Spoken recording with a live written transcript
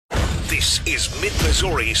This is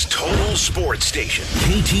Mid-Missouri's Total Sports Station,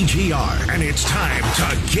 KTGR, and it's time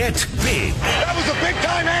to get big. That was a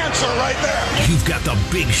big-time answer right there. You've got the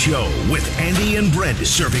Big Show with Andy and Brent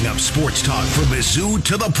serving up sports talk from Mizzou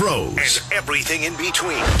to the pros and everything in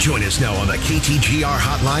between. Join us now on the KTGR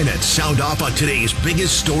hotline and sound off on today's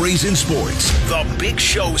biggest stories in sports. The Big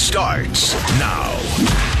Show starts now.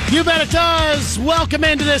 You bet it does. Welcome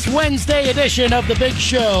into this Wednesday edition of The Big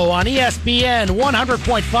Show on ESPN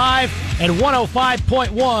 100.5 and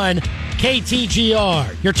 105.1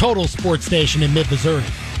 KTGR, your total sports station in mid-Missouri.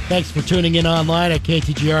 Thanks for tuning in online at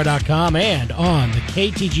KTGR.com and on the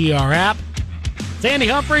KTGR app. It's Andy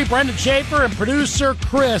Humphrey, Brendan Schaefer, and producer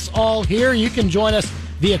Chris all here. You can join us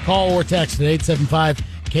via call or text at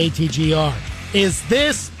 875-KTGR. Is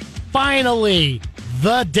this finally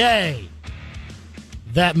the day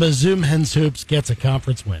that Mizzou Men's Hoops gets a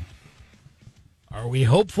conference win? Are we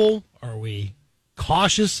hopeful? Are we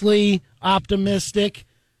cautiously optimistic?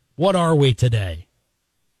 What are we today?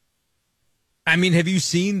 I mean, have you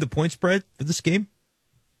seen the point spread for this game?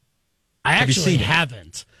 I actually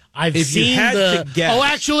haven't. I've seen the... Guess, oh,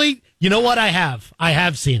 actually, you know what? I have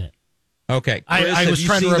seen it. Okay. Chris, I was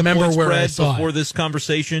trying to remember where I saw before it. this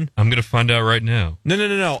conversation. I'm going to find out right now. No.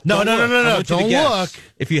 No. Don't look.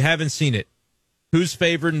 If you haven't seen it, who's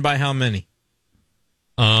favored and by how many?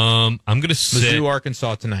 I'm going to say Mizzou,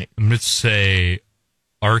 Arkansas tonight. I'm going to say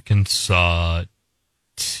Arkansas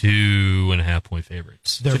 2.5 point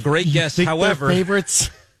favorites. It's a great guess. However,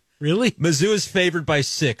 favorites. Really? Mizzou is favored by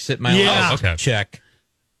 6 at my last check.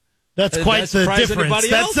 That's quite the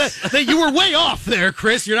difference. You were way off there,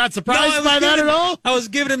 Chris. You're not surprised by that at all? I was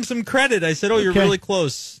giving him some credit. I said, you're really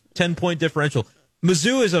close. 10-point differential.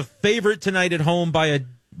 Mizzou is a favorite tonight at home by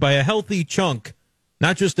a healthy chunk,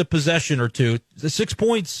 not just a possession or two. 6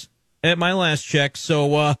 points at my last check.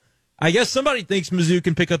 So I guess somebody thinks Mizzou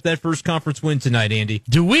can pick up that first conference win tonight, Andy.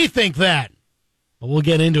 Do we think that? Well, we'll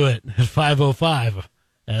get into it at 5:05.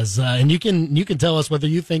 And you can tell us whether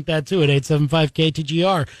you think that too at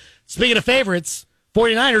 875-KTGR. Speaking of favorites,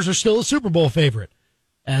 49ers are still a Super Bowl favorite,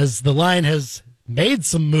 as the line has made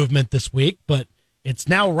some movement this week, but it's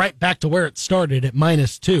now right back to where it started at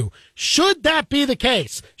 -2. Should that be the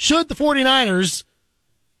case? Should the 49ers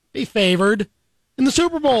be favored in the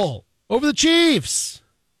Super Bowl over the Chiefs?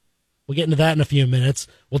 We'll get into that in a few minutes.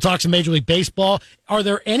 We'll talk some Major League Baseball. Are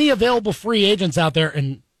there any available free agents out there?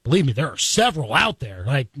 And believe me, there are several out there.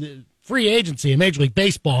 Like, free agency in Major League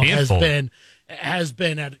Baseball has been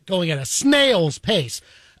going at a snail's pace.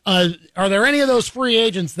 Are there any of those free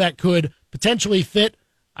agents that could potentially fit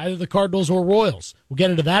either the Cardinals or Royals? We'll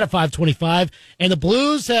get into that at 5:25. And the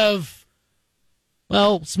Blues have,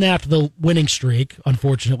 snapped the winning streak,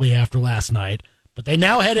 unfortunately, after last night. But they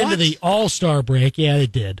now head into the All-Star break. Yeah, they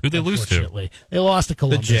did. Who'd they lose to? They lost to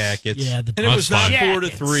Columbus. The Jackets. Yeah, and it was not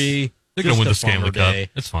 4-3. They're going to win this game with that.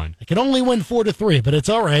 It's fine. They can only win 4-3, but it's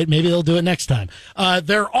all right. Maybe they'll do it next time.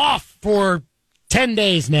 They're off for 10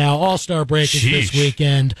 days now. All-Star break is this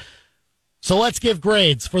weekend. So let's give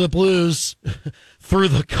grades for the Blues through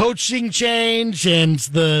the coaching change and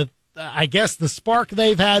the spark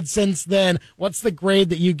they've had since then. What's the grade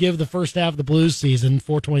that you give the first half of the Blues season?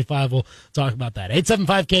 425, we'll talk about that.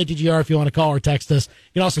 875-KTGR if you want to call or text us.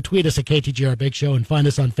 You can also tweet us at KTGR Big Show and find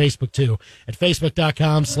us on Facebook too at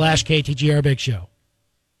facebook.com/KTGR Big Show.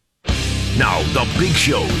 Now the Big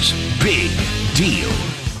Show's Big Deal.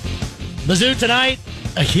 Mizzou tonight,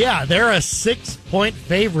 they're a 6-point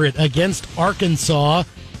favorite against Arkansas,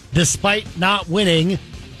 despite not winning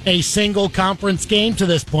a single conference game to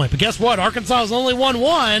this point. But guess what? Arkansas has only won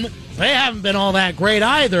one. They haven't been all that great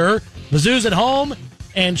either. Mizzou's at home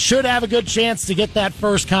and should have a good chance to get that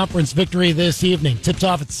first conference victory this evening. Tips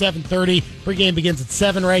off at 7:30. Pregame begins at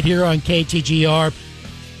 7 right here on KTGR.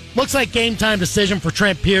 Looks like game time decision for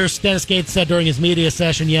Trent Pierce. Dennis Gates said during his media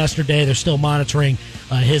session yesterday they're still monitoring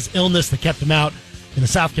his illness that kept him out in the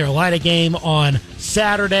South Carolina game on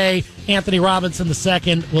Saturday. Anthony Robinson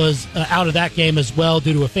II was out of that game as well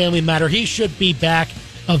due to a family matter. He should be back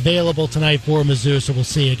available tonight for Mizzou, so we'll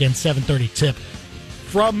see. Again, 7:30 tip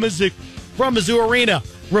from Mizzou Arena.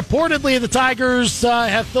 Reportedly, the Tigers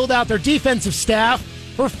have filled out their defensive staff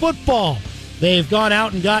for football. They've gone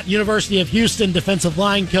out and got University of Houston defensive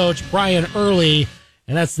line coach Brian Early,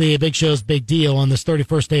 and that's the Big Show's big deal on this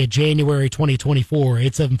 31st day of January 2024.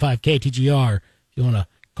 875-KTGR if you want to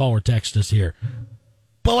call or text us here.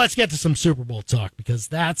 But let's get to some Super Bowl talk, because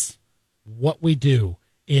that's what we do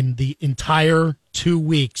in the entire 2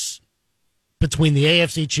 weeks between the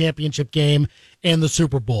AFC Championship game and the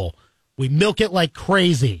Super Bowl. We milk it like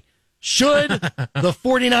crazy. Should the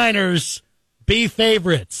 49ers be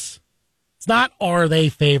favorites It's not are they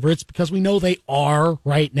favorites, because we know they are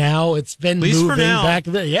right now. It's been moving back.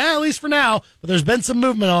 At least for now. But there's been some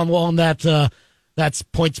movement on that that's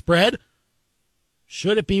point spread.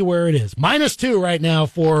 Should it be where it is? -2 right now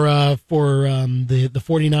for the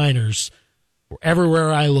 49ers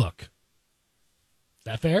everywhere I look. Is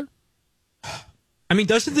that fair? I mean,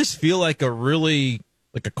 doesn't this feel like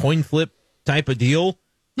a coin flip type of deal?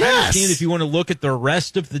 Yes. I understand if you want to look at the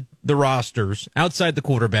rest of the rosters outside the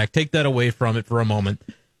quarterback, take that away from it for a moment.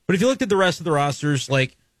 But if you looked at the rest of the rosters,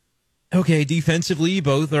 like, okay, defensively,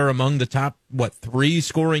 both are among the top, 3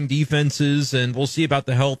 scoring defenses, and we'll see about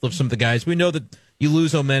the health of some of the guys. We know that you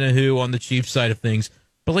lose Omenahu on the Chiefs side of things,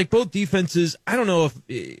 but like both defenses, I don't know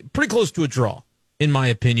if pretty close to a draw, in my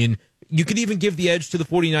opinion. You could even give the edge to the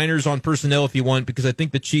 49ers on personnel if you want, because I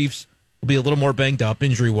think the Chiefs will be a little more banged up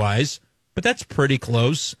injury-wise, but that's pretty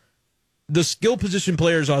close. The skill position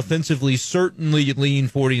players offensively certainly lean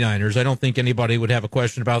 49ers. I don't think anybody would have a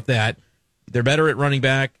question about that. They're better at running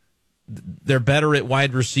back. They're better at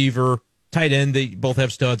wide receiver. Tight end, they both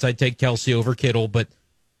have studs. I'd take Kelsey over Kittle, but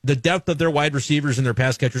the depth of their wide receivers and their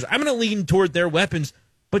pass catchers, I'm going to lean toward their weapons,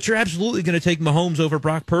 but you're absolutely going to take Mahomes over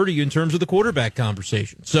Brock Purdy in terms of the quarterback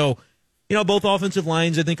conversation. So, both offensive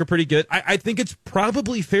lines, I think, are pretty good. I think it's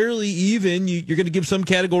probably fairly even. You're going to give some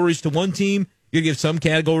categories to one team. You're going to give some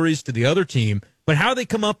categories to the other team. But how they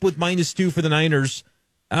come up with -2 for the Niners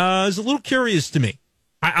is a little curious to me.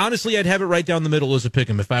 I'd have it right down the middle as a pick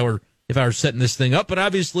 'em if I were setting this thing up. But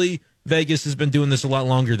obviously, Vegas has been doing this a lot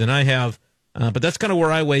longer than I have. But that's kind of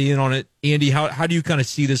where I weigh in on it. Andy, how do you kind of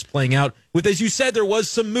see this playing out? With, as you said, there was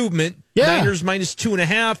some movement. Yeah. Niners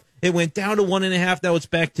 -2.5. It went down to 1.5. Now it's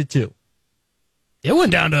back to 2. It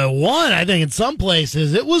went down to 1, I think, in some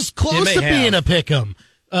places. It was close to being a pick 'em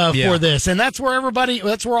for this. And that's where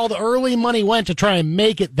all the early money went to try and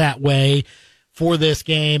make it that way for this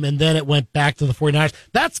game. And then it went back to the 49ers.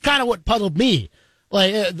 That's kind of what puzzled me.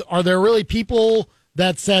 Like, are there really people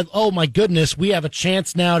that said, oh, my goodness, we have a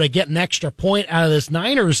chance now to get an extra point out of this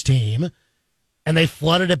Niners team, and they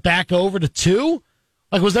flooded it back over to 2?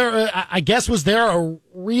 Like, was there a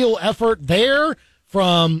real effort there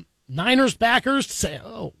from Niners backers to say,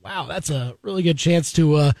 oh, wow, that's a really good chance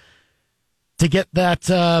to get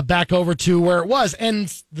that back over to where it was? And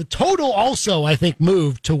the total also, I think,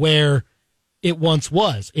 moved to where it once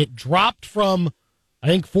was. It dropped from, I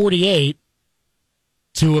think, 48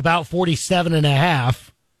 to about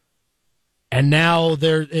 47.5, and now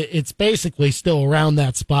it's basically still around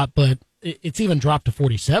that spot, but it's even dropped to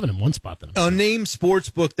 47 in one spot.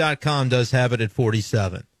 Namesportsbook.com does have it at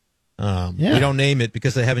 47. We don't name it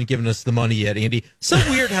because they haven't given us the money yet, Andy. So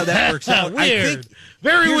weird how that works out. Weird.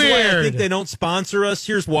 Very weird. Why I think they don't sponsor us.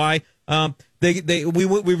 Here's why.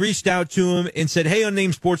 We reached out to them and said, hey, on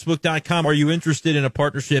Namesportsbook.com, are you interested in a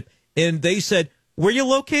partnership? And they said, where are you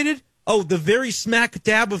located? Oh, the very smack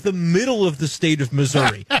dab of the middle of the state of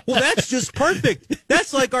Missouri. Well, that's just perfect.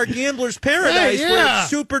 That's like our gambler's paradise where it's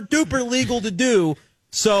super duper legal to do.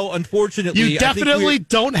 So, unfortunately, you definitely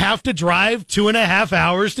don't have to drive 2.5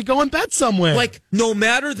 hours to go and bet somewhere. Like, no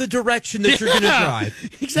matter the direction that you're going to drive,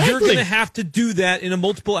 exactly. You're going to have to do that in a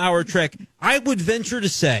multiple-hour trek. I would venture to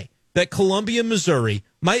say that Columbia, Missouri,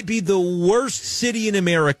 might be the worst city in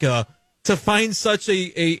America to find such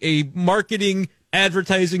a marketing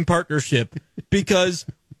advertising partnership, because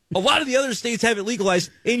a lot of the other states have it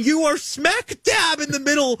legalized, and you are smack dab in the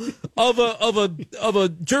middle of a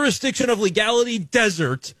jurisdiction of legality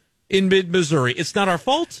desert in mid-Missouri. It's not our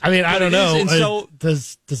fault. I mean, I don't know. And so,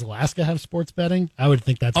 does Alaska have sports betting? I would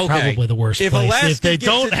think that's probably the worst place. If they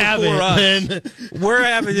don't have it, then we're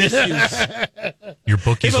having issues. Your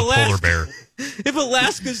bookie's a polar bear. If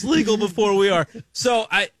Alaska's legal before we are. So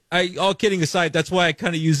I all kidding aside, that's why I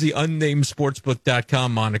kind of use the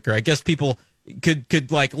unnamedsportsbook.com moniker. I guess people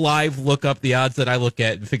could like live look up the odds that I look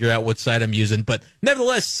at and figure out what side I'm using. But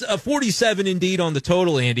nevertheless, 47 indeed on the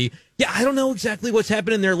total, Andy. Yeah, I don't know exactly what's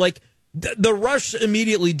happening there. Like, the rush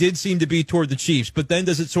immediately did seem to be toward the Chiefs, but then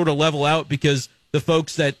does it sort of level out because the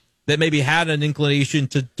folks that maybe had an inclination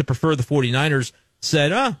to prefer the 49ers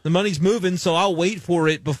said, the money's moving, so I'll wait for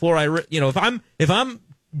it before if I'm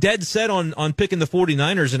dead set on picking the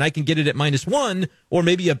 49ers and I can get it at -1 or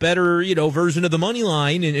maybe a better, version of the money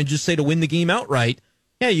line and just say to win the game outright.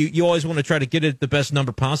 Yeah, you always want to try to get it at the best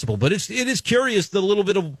number possible. But it is curious, the little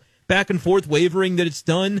bit of back and forth wavering that it's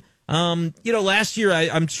done. Last year,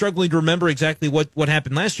 I'm struggling to remember exactly what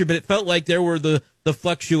happened last year, but it felt like there were the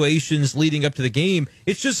fluctuations leading up to the game.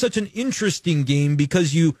 It's just such an interesting game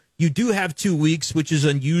because you do have 2 weeks, which is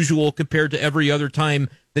unusual compared to every other time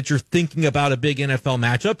that you're thinking about a big NFL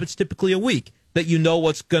matchup. It's typically a week. that you know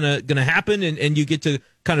what's gonna happen, and you get to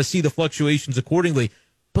kind of see the fluctuations accordingly.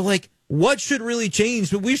 But like, what should really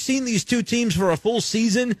change? But we've seen these two teams for a full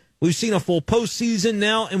season. We've seen a full postseason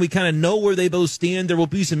now, and we kind of know where they both stand. There will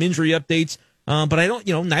be some injury updates, but I don't,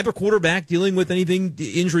 neither quarterback dealing with anything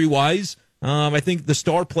injury wise. I think the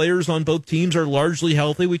star players on both teams are largely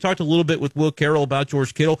healthy. We talked a little bit with Will Carroll about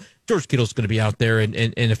George Kittle. George Kittle's going to be out there and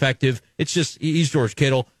effective. It's just, he's George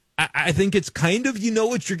Kittle. I think it's kind of,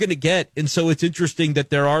 what you're going to get. And so it's interesting that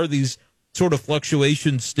there are these sort of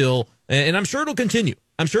fluctuations still. And I'm sure it'll continue.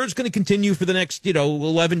 I'm sure it's going to continue for the next,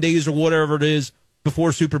 11 days or whatever it is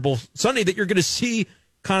before Super Bowl Sunday, that you're going to see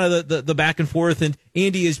kind of the back and forth. And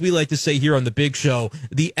Andy, as we like to say here on the Big Show,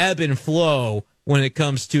 the ebb and flow when it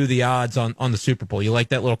comes to the odds on the Super Bowl. You like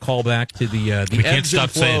that little callback to the ebbs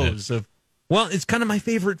and flows of, well, it's kind of my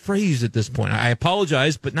favorite phrase at this point. I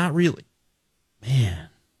apologize, but not really. Man.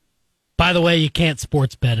 By the way, you can't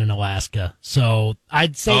sports bet in Alaska. So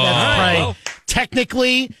I'd say that's probably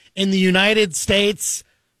technically in the United States,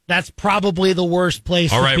 that's probably the worst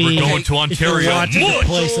place All right, to be. we're going to Ontario. If you're watching to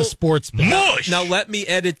place a sports bet. Mush! Now, let me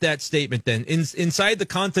edit that statement then. Inside the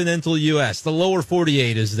continental U.S., the lower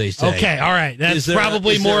 48, as they say. Okay, all right. That's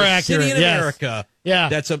probably more accurate. City in America,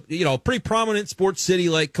 that's a pretty prominent sports city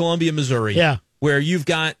like Columbia, Missouri, where you've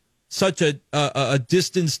got such a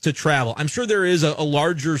distance to travel. I'm sure there is a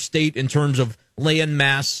larger state in terms of land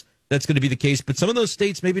mass that's going to be the case, but some of those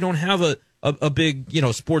states maybe don't have a big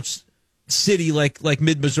sports city like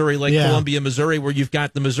mid-Missouri, like Columbia, Missouri, where you've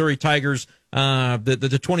got the Missouri Tigers,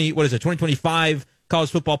 the 2025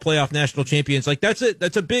 college football playoff national champions. Like that's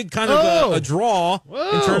a big kind of a draw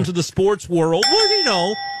in terms of the sports world.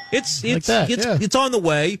 Well, it's on the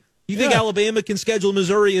way. You think Alabama can schedule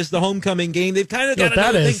Missouri as the homecoming game? They've kind of got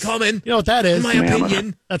another thing coming. You know what that is? In my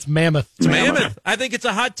opinion, that's mammoth. It's mammoth. I think it's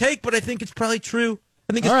a hot take, but I think it's probably true.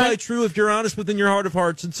 I think it's probably true if you're honest within your heart of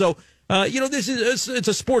hearts. And so, this is it's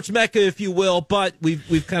a sports mecca, if you will, but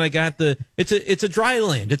we've kind of got it's a dry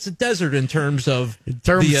land. It's a desert in terms of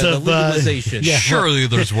the legalization. Surely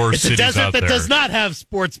there's worse cities out there. It's a desert that does not have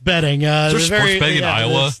sports betting. Is there sports betting in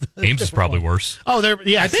Iowa? Ames is probably worse. Oh,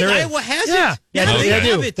 I think Iowa has it.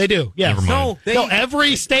 Yeah, they do. Yeah, no,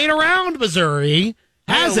 every state around Missouri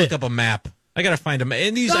has it. Look up a map. I got to find them.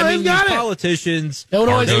 And these politicians.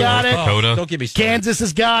 Illinois got it. Dakota. Don't get me started. Kansas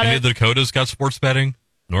has got Any it. of the Dakotas got sports betting?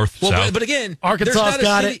 North, south. But again, Arkansas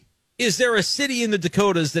got it. Is there a city in the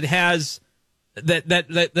Dakotas that has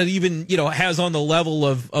that even has on the level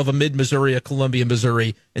of a mid-Missouri, a Columbia,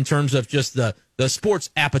 Missouri, in terms of just the sports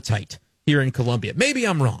appetite here in Columbia? Maybe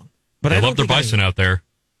I'm wrong, but I love their bison out there.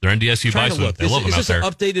 Their NDSU bison. They love them out there. Is this an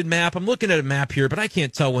updated map? I'm looking at a map here, but I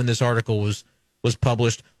can't tell when this article was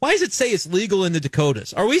published. Why does it say it's legal in the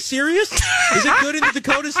Dakotas? Are we serious? Is it good in the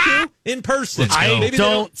Dakotas too? In person? I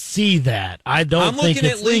don't see that. I don't. I'm looking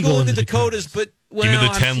at legal in the Dakotas, but give me the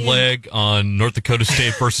 10-leg on North Dakota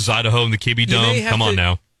State versus Idaho in the KB Dome. Come on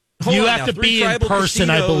now. You have to be in person,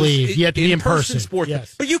 I believe. You have to be in person. Sports.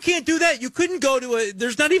 Yes. But you can't do that. You couldn't go to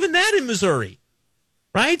there's not even that in Missouri.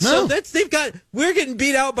 Right? No. So we're getting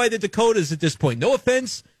beat out by the Dakotas at this point. No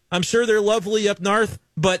offense. I'm sure they're lovely up north,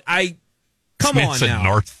 but come on now.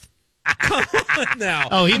 North. Come on now.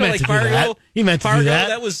 Oh, he meant to do that. He meant to do that.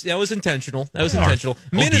 That was intentional.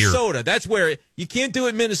 Minnesota. That's where you can't do it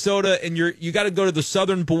in Minnesota, and you got to go to the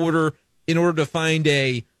southern border in order to find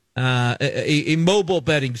a mobile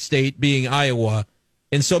betting state, being Iowa.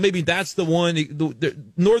 And so maybe that's the one, the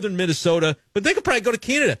northern Minnesota. But they could probably go to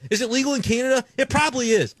Canada. Is it legal in Canada? It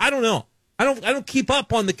probably is. I don't know. I don't keep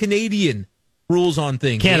up on the Canadian rules on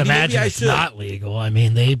things. Can't imagine it's not legal. I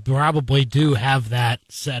mean, they probably do have that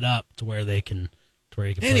set up to where they can.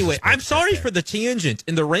 Anyway, I'm sorry for the tangent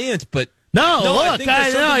and the rant, but look, I think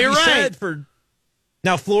there's something to be you're right. said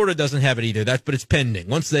now, Florida doesn't have it either. But it's pending.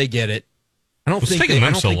 Once they get it, I don't think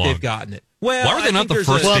they've gotten it. Well, why are they not the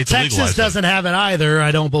first state to legalize Texas doesn't have it either,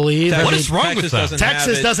 I don't believe. What is wrong with that?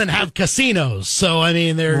 Texas doesn't have casinos, so I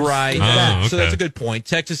mean, there's right. that. So that's a good point.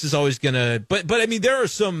 Texas is always going to, but I mean, there are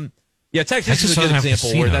some. Yeah, Texas is a good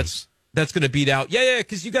example where that's going to beat out. Yeah,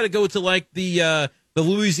 because you got to go to like the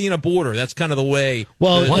Louisiana border. That's kind of the way.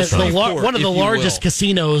 Well, one of the largest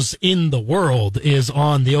casinos in the world is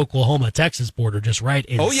on the Oklahoma-Texas border, just right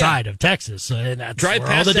inside of Texas. And that's where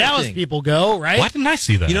all the Dallas people go, right? Why didn't I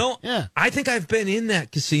see that? I think I've been in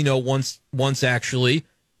that casino once actually,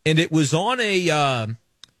 and it was on a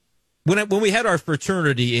when we had our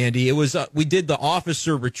fraternity, Andy. It was we did the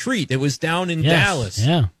officer retreat. It was down in Dallas.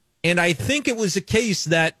 Yeah. And I think it was a case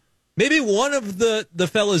that Maybe one of the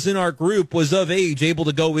fellas in our group was of age, able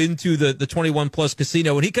to go into the 21-plus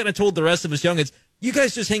casino, and he kind of told the rest of us youngins, you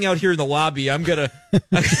guys just hang out here in the lobby. I'm gonna,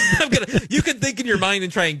 you can think in your mind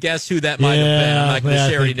and try and guess who that might have been. I'm not going to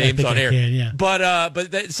share any names on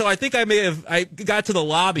air. So I think I got to the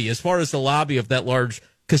lobby, as far as the lobby of that large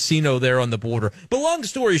casino there on the border. But long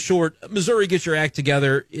story short, Missouri, get your act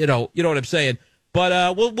together. You know what I'm saying.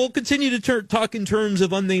 But we'll continue to talk in terms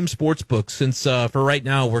of unnamed sports books, since for right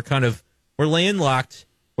now we're landlocked.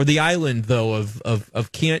 We're the island though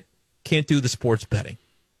of can't do the sports betting.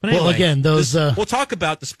 But anyway, well, again, we'll talk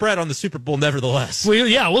about the spread on the Super Bowl nevertheless.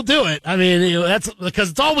 We'll do it. I mean, that's because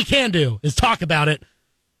it's all we can do is talk about it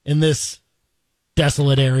in this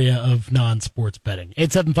desolate area of non-sports betting.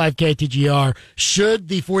 875-KTGR. Should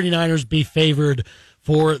the 49ers be favored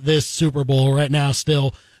for this Super Bowl? Right now,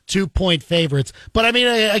 still 2-point favorites. But, I mean,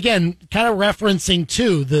 again, kind of referencing,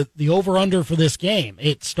 too, the over-under for this game.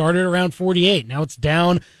 It started around 48. Now it's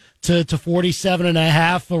down to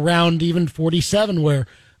 47.5, around even 47 where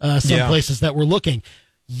some places that we're looking.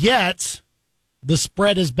 Yet, the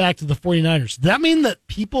spread is back to the 49ers. Does that mean that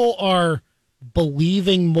people are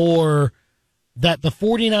believing more that the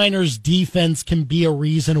 49ers defense can be a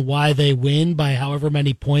reason why they win by however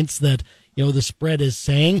many points that the spread is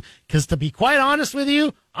saying? Because to be quite honest with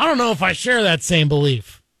you, I don't know if I share that same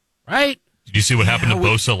belief, right? Did you see what happened to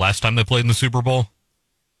Bosa last time they played in the Super Bowl?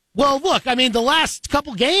 Well, look, I mean, the last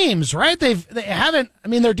couple games, right? They haven't. I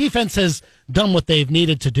mean, their defense has done what they've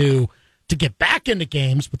needed to do to get back into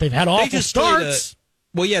games, but they've had awful starts.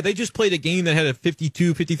 They just played a game that had a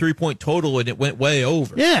 52, 53-point total, and it went way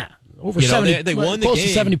over. Yeah, over 70. They won the game, close to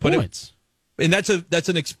 70 points. And that's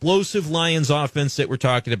an explosive Lions offense that we're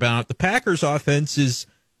talking about. The Packers offense is,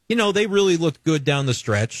 they really looked good down the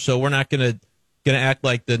stretch, so we're not going to act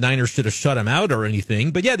like the Niners should have shut them out or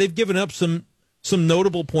anything. But yeah, they've given up some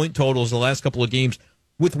notable point totals the last couple of games.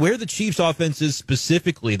 With where the Chiefs offense is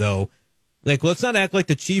specifically, though, like, let's not act like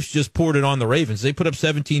the Chiefs just poured it on the Ravens. They put up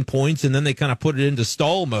 17 points, and then they kind of put it into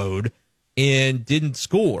stall mode and didn't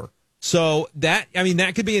score. So that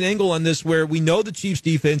could be an angle on this, where we know the Chiefs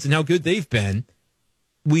defense and how good they've been.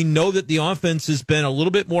 We know that the offense has been a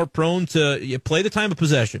little bit more prone to play the time of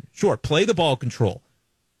possession. Sure, play the ball control.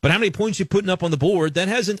 But how many points you're putting up on the board, that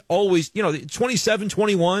hasn't always,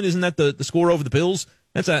 27-21, isn't that the score over the Bills?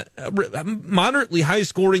 That's a moderately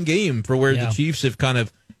high-scoring game for where the Chiefs have kind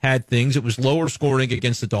of had things. It was lower scoring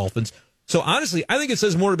against the Dolphins. So, honestly, I think it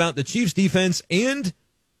says more about the Chiefs' defense and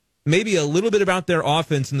maybe a little bit about their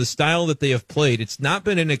offense and the style that they have played. It's not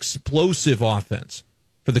been an explosive offense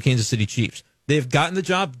for the Kansas City Chiefs. They've gotten the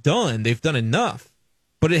job done. They've done enough.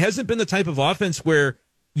 But it hasn't been the type of offense where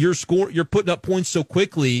you're putting up points so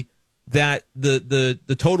quickly that the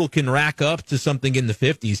total can rack up to something in the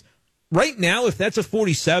 50s. Right now, if that's a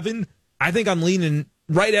 47, I think I'm leaning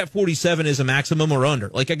right at 47 as a maximum or under.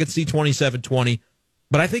 Like, I could see 27-20,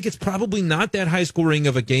 but I think it's probably not that high scoring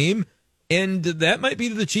of a game, and that might be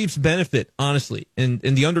to the Chiefs' benefit, honestly. And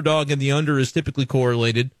the underdog and the under is typically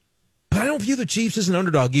correlated, but I don't view the Chiefs as an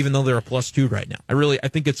underdog, even though they're a +2 right now. I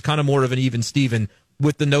think it's kind of more of an even Steven,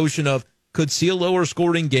 with the notion of could see a lower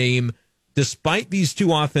scoring game despite these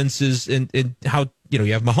two offenses and how,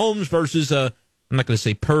 you have Mahomes versus I'm not going to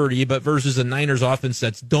say Purdy, but versus a Niners offense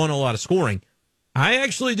that's done a lot of scoring. I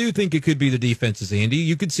actually do think it could be the defenses, Andy.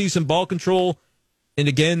 You could see some ball control, and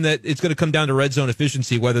again, that it's going to come down to red zone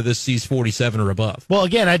efficiency, whether this sees 47 or above. Well,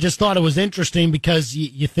 again, I just thought it was interesting because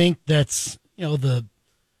you think that's,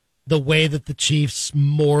 the way that the Chiefs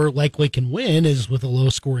more likely can win is with a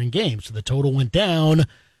low-scoring game. So the total went down,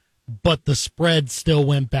 but the spread still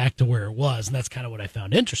went back to where it was, and that's kind of what I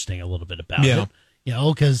found interesting a little bit about it.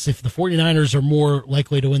 Because if the 49ers are more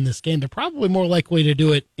likely to win this game, they're probably more likely to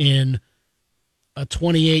do it in a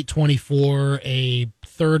 28-24, a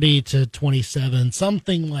 30-27,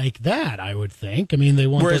 something like that, I would think. I mean, they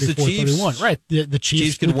won 34-31. Right. The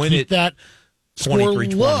Chiefs could win it that score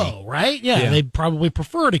low, right? Yeah, they'd probably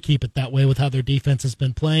prefer to keep it that way with how their defense has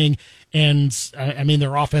been playing. And, I mean,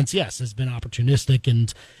 their offense, yes, has been opportunistic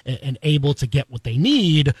and able to get what they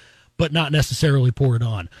need, but not necessarily pour it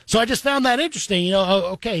on. So I just found that interesting.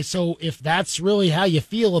 Okay, so if that's really how you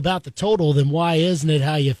feel about the total, then why isn't it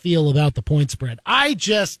how you feel about the point spread? I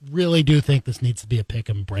just really do think this needs to be a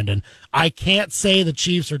pick'em, Brendan. I can't say the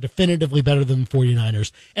Chiefs are definitively better than the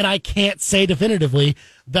 49ers, and I can't say definitively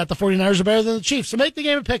that the 49ers are better than the Chiefs. So make the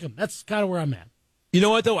game a pick'em. That's kind of where I'm at. You know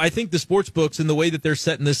what, though? I think the sports books and the way that they're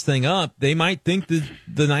setting this thing up, they might think that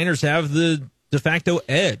the Niners have the de facto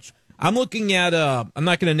edge. I'm looking at, I'm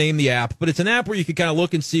not going to name the app, but it's an app where you can kind of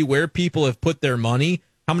look and see where people have put their money,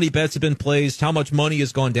 how many bets have been placed, how much money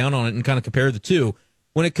has gone down on it, and kind of compare the two.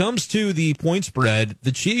 when it comes to the point spread,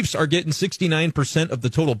 the Chiefs are getting 69% of the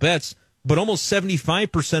total bets, but almost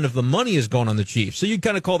 75% of the money is going on the Chiefs. So you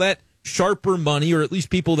kind of call that sharper money, or at least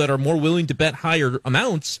people that are more willing to bet higher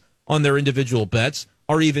amounts on their individual bets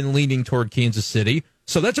are even leaning toward Kansas City.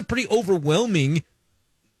 So that's a pretty overwhelming,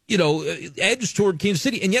 edge toward Kansas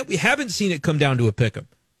City. And yet we haven't seen it come down to a pick'em.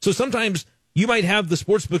 So sometimes you might have the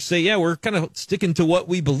sportsbook say, yeah, we're kind of sticking to what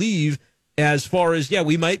we believe as far as, yeah,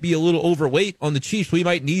 we might be a little overweight on the Chiefs. We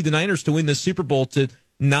might need the Niners to win the Super Bowl to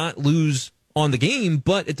not lose on the game.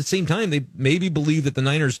 But at the same time, they maybe believe that the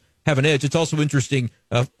Niners have an edge. It's also interesting.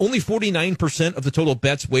 Only 49% of the total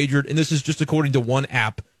bets wagered, and this is just according to one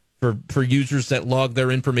app for users that log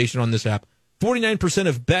their information on this app. 49%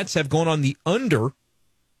 of bets have gone on the under,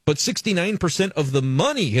 but 69% of the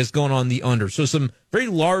money has gone on the under. So some very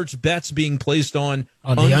large bets being placed on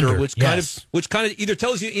the under, which kind of either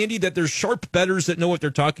tells you, Andy, that there's sharp bettors that know what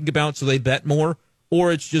they're talking about, so they bet more,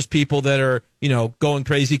 or it's just people that are, going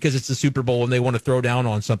crazy because it's the Super Bowl and they want to throw down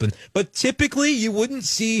on something. But typically you wouldn't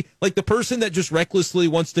see, like, the person that just recklessly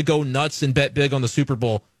wants to go nuts and bet big on the Super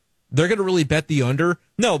Bowl, they're going to really bet the under.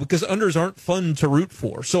 No, because unders aren't fun to root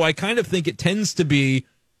for. So I kind of think it tends to be,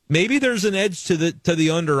 maybe there's an edge to the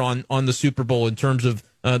under on the Super Bowl in terms of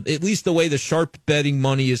at least the way the sharp betting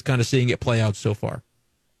money is kind of seeing it play out so far.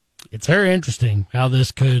 It's very interesting how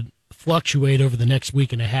this could fluctuate over the next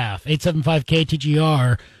week and a half.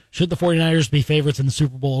 875-KTGR. Should the 49ers be favorites in the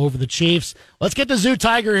Super Bowl over the Chiefs? Let's get to Zoo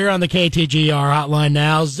Tiger here on the KTGR hotline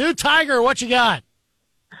now. Zoo Tiger, what you got?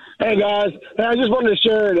 Hey, guys. I just wanted to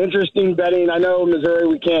share an interesting betting. I know Missouri,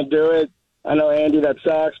 we can't do it. I know, Andy, that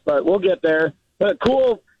sucks, but we'll get there. But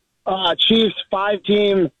cool Chiefs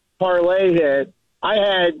 5-team parlay hit. I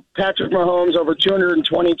had Patrick Mahomes over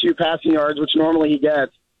 222 passing yards, which normally he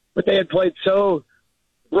gets. But they had played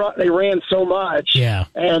they ran so much, and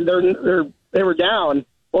they were down.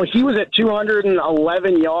 Well, he was at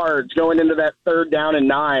 211 yards going into that 3rd down and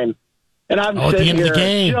 9. And I'm sitting here,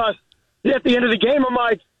 at the end of the game, I'm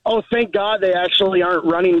like, oh, thank God they actually aren't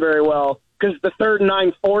running very well, because the 3rd and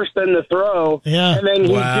 9 forced them to throw. Yeah. And then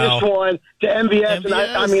he dished one to MVS. And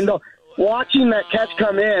I mean, watching that catch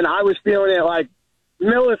come in, I was feeling it like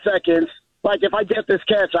milliseconds. Like, if I get this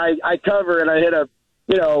catch, I cover and I hit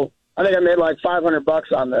I think I made like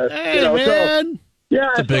 $500 on this. Hey, man. So,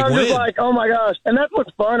 yeah, so I'm just like, oh my gosh. And that's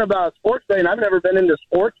what's fun about sports betting. I've never been into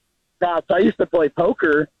sports props. I used to play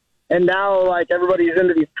poker, and now like everybody's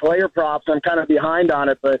into these player props. I'm kind of behind on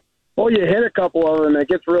it, but you hit a couple of them, and it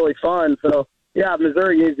gets really fun. So yeah,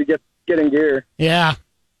 Missouri needs to get in gear. Yeah.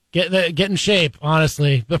 Get in shape,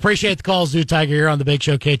 honestly. Appreciate the call, Zoo Tiger, here on the Big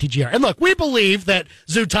Show KTGR. And look, we believe that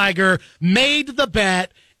Zoo Tiger made the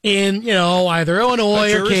bet in, either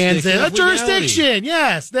Illinois or Kansas. A jurisdiction,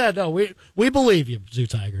 yes. No, we believe you, Zoo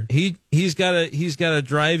Tiger. He's got a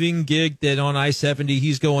driving gig that on I-70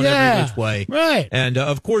 he's going every which way. Right. And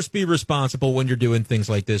of course be responsible when you're doing things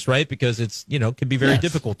like this, right? Because it's, can be very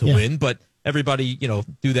difficult to win, but everybody,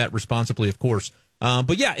 do that responsibly, of course.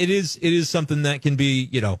 But yeah, it is something that can be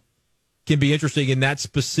interesting in that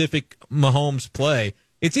specific Mahomes play.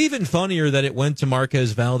 It's even funnier that it went to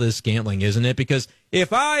Marquez Valdes-Scantling, isn't it? Because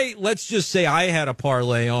if let's just say I had a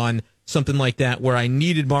parlay on something like that where I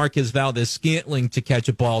needed Marquez Valdes-Scantling to catch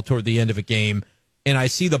a ball toward the end of a game, and I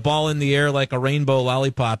see the ball in the air like a rainbow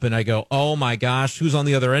lollipop, and I go, oh my gosh, who's on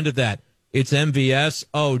the other end of that? It's MVS?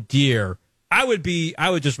 Oh dear. I would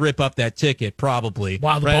just rip up that ticket, probably.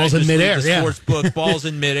 Wow, the ball's in midair. Sports book, ball's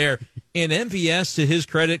in midair. And MVS, to his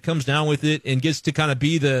credit, comes down with it and gets to kind of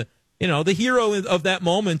be the hero of that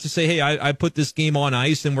moment to say, hey, I put this game on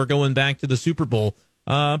ice and we're going back to the Super Bowl.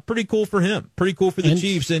 Pretty cool for him. Pretty cool for the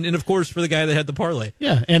Chiefs. And of course, for the guy that had the parlay.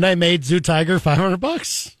 Yeah, and I made Zoo Tiger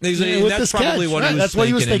 $500. That's probably what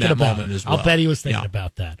he was thinking about. As well. I'll bet he was thinking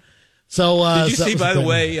about that. So, did you see, by the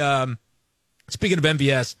way, speaking of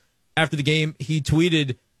MVS, after the game, he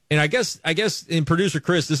tweeted, and I guess in producer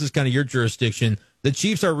Chris, this is kind of your jurisdiction. The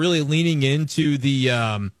Chiefs are really leaning into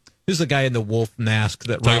the who's the guy in the wolf mask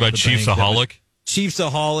that talking about Chiefsaholic?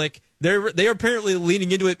 Chiefsaholic. They're apparently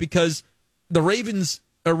leaning into it because the Ravens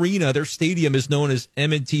arena, their stadium, is known as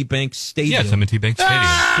M&T Bank Stadium. Yes, M&T Bank Stadium.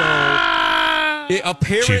 So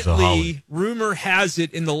apparently, rumor has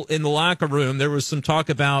it in the locker room there was some talk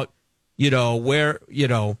about wear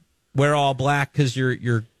all black because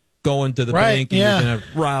you're going to the bank and you're going to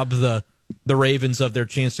rob the Ravens of their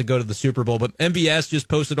chance to go to the Super Bowl. But MVS just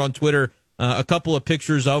posted on Twitter a couple of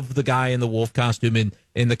pictures of the guy in the wolf costume,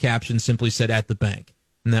 and the caption simply said "at the bank,"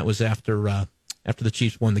 and that was after the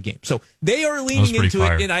Chiefs won the game. So they are leaning into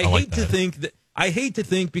it, and I hate to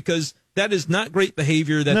think because That is not great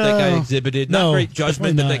behavior that guy exhibited. Not great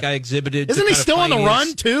judgment that guy exhibited. Isn't he still on the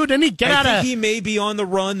run, too? Didn't he get out of... I think he may be on the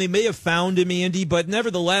run. They may have found him, Andy, but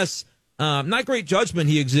nevertheless, not great judgment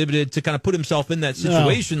he exhibited to kind of put himself in that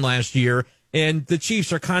situation last year. And the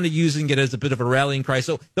Chiefs are kind of using it as a bit of a rallying cry.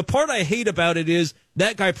 So the part I hate about it is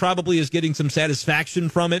that guy probably is getting some satisfaction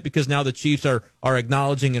from it because now the Chiefs are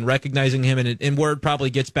acknowledging and recognizing him, and word probably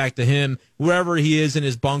gets back to him wherever he is in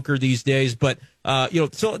his bunker these days. But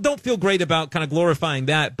so don't feel great about kind of glorifying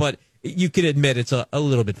that, but you can admit it's a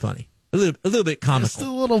little bit funny, a little bit comical, just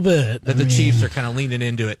a little bit that the Chiefs are kind of leaning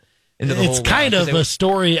into it. It's kind of a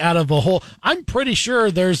story out of a whole. I'm pretty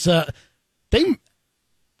sure there's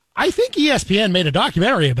I think ESPN made a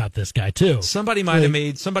documentary about this guy too. Somebody might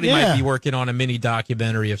be working on a mini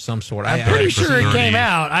documentary of some sort. I'm pretty sure it came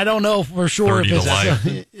out. I don't know for sure if it's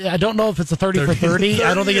I don't know if it's a 30 for 30.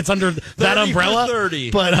 I don't think it's under that umbrella.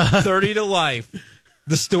 30, but 30 to life.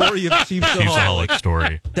 The story of Chiefs Aholic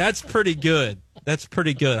story. That's pretty good.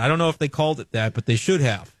 I don't know if they called it that, but they should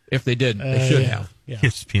have. If they didn't, they should have. Yeah.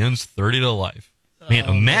 ESPN's 30 to life. Man,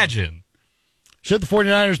 imagine. Should the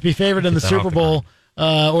 49ers be favored in the Super Bowl?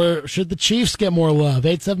 Or should the Chiefs get more love?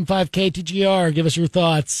 875-KTGR. Give us your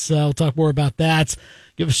thoughts. We'll talk more about that.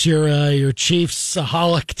 Give us your Chiefs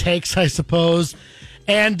aholic takes, I suppose.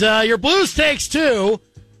 And your Blues takes, too.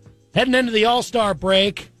 Heading into the All-Star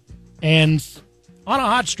break. And on a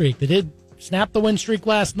hot streak. They did snap the win streak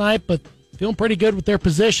last night, but feeling pretty good with their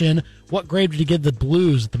position. What grade would you give the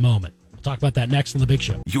Blues at the moment? We'll talk about that next on The Big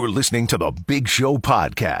Show. You're listening to The Big Show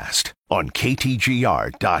podcast on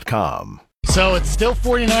KTGR.com. So it's still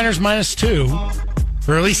 49ers -2,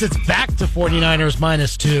 or at least it's back to 49ers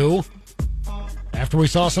 -2 after we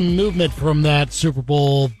saw some movement from that Super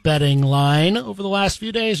Bowl betting line over the last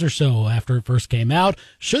few days or so after it first came out.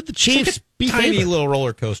 Should the Chiefs be tiny favored? little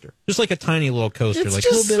roller coaster, just like a tiny little coaster, It's like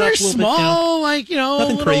just a little bit up, a little small, bit down. like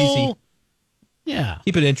nothing crazy. Yeah,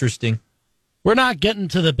 keep it interesting. We're not getting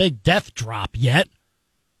to the big death drop yet.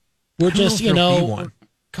 We're just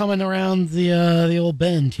coming around the old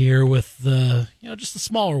bend here with just the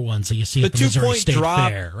smaller ones that you see at the Missouri State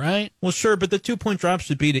Fair, right? Well, sure, but the 2-point drop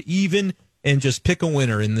should be to even and just pick a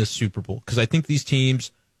winner in this Super Bowl because I think these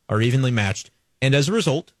teams are evenly matched. And as a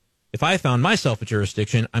result, if I found myself a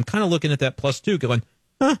jurisdiction, I'm kind of looking at that +2 going,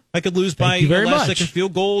 I could lose by a last-second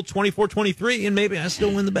field goal, 24-23, and maybe I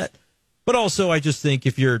still win the bet. But also, I just think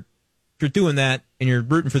if you're doing that and you're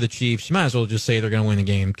rooting for the Chiefs, you might as well just say they're going to win the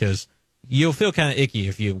game because you'll feel kind of icky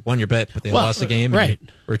if you won your bet but they lost the game. Right?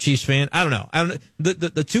 Or a Chiefs fan. I don't know.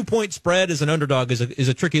 The 2-point spread as an underdog is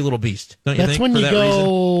a tricky little beast. Don't you think? That's when you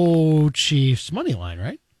go Chiefs money line,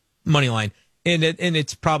 right? Money line, and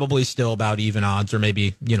it's probably still about even odds, or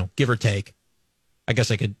maybe give or take. I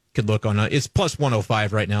guess I could look on it's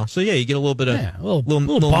 +105 right now. So yeah, you get a little bit of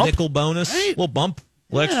little nickel bonus, right? Little bump,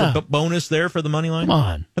 extra bonus there for the money line. Come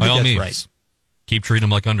on, by all means, right. Keep treating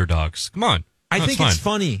them like underdogs. Come on. I think it's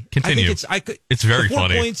funny. Continue. It's very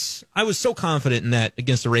funny. 4 points. I was so confident in that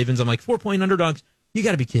against the Ravens. I'm like, 4-point underdogs. You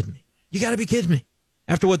got to be kidding me.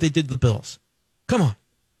 After what they did to the Bills. Come on.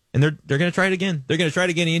 And they're going to try it again.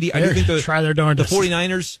 Andy. I do think the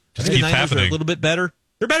 49ers are a little bit better.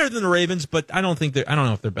 They're better than the Ravens, but I don't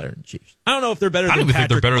know if they're better than the Chiefs. I don't know if they're better than Patrick think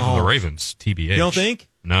they're better Mahomes. than the Ravens, TBH. You don't think?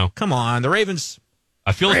 No. Come on. The Ravens...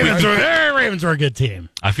 I feel like Ravens are a good team.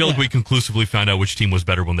 I feel like we conclusively found out which team was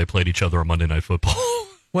better when they played each other on Monday Night Football.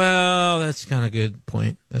 Well, that's kind of a good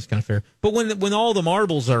point. That's kind of fair. But when all the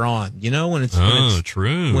marbles are on, when it's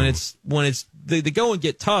true. When it's they go and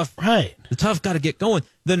get tough. Right. The tough got to get going.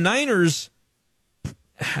 The Niners,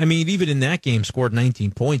 I mean, even in that game, scored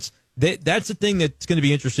 19 points. That's the thing that's going to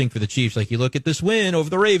be interesting for the Chiefs. Like you look at this win over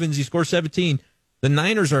the Ravens, you score 17. The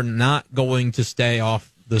Niners are not going to stay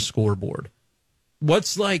off the scoreboard.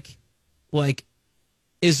 What's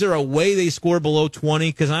is there a way they score below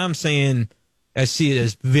 20? Because I'm saying I see it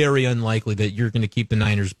as very unlikely that you're going to keep the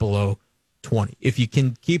Niners below 20. If you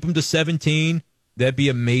can keep them to 17, that'd be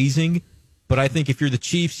amazing. But I think if you're the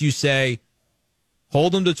Chiefs, you say,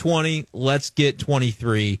 hold them to 20, let's get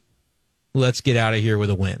 23, let's get out of here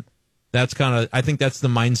with a win. I think that's the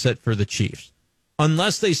mindset for the Chiefs.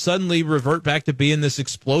 Unless they suddenly revert back to being this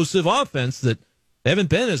explosive offense that they haven't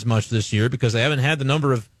been as much this year because they haven't had the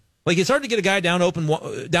number of... it's hard to get a guy down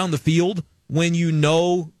the field when you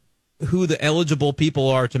know who the eligible people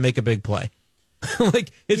are to make a big play.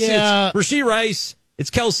 It's Rashee Rice,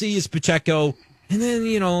 it's Kelsey, it's Pacheco, and then,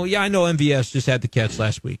 I know MVS just had the catch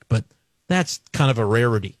last week, but that's kind of a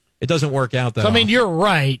rarity. It doesn't work out that often. You're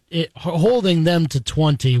right. Holding them to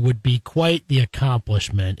 20 would be quite the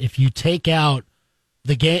accomplishment if you take out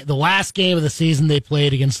the last game of the season they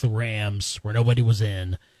played against the Rams, where nobody was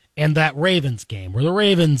in, and that Ravens game where the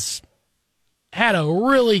Ravens had a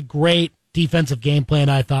really great defensive game plan,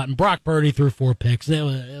 I thought, and Brock Purdy threw 4 picks. And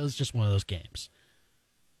it was just one of those games.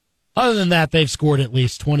 Other than that, they've scored at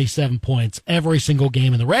least 27 points every single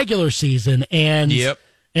game in the regular season. And, and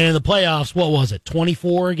in the playoffs, what was it?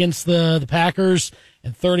 24 against the Packers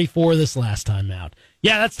and 34 this last time out.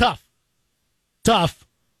 Yeah, that's tough. Tough.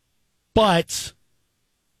 But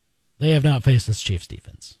they have not faced this Chiefs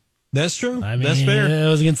defense. That's true. I mean, that's fair. It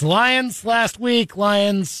was against the Lions last week.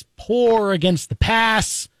 Lions poor against the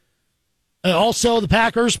pass. Also, the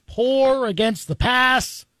Packers poor against the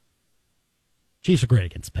pass. Chiefs are great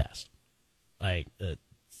against the pass. Like,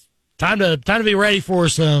 time to be ready for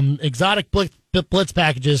some exotic blitz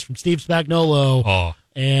packages from Steve Spagnuolo. Oh,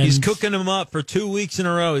 and he's cooking them up for 2 weeks in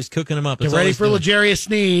a row. He's cooking them up. Get ready for L'Jarius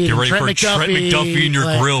Sneed. Get ready Trent for McDuffie. Trent McDuffie in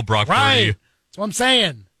your grill, Brock Right. Purdy. That's what I'm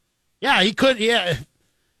saying. Yeah, he could. Yeah,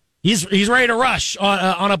 he's ready to rush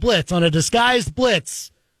on a blitz, on a disguised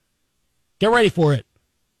blitz. Get ready for it.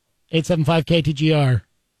 875-KTGR.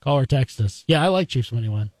 Call or text us. Yeah, I like Chiefs money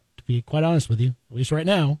line, to be quite honest with you, at least right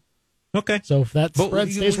now. Okay. So if that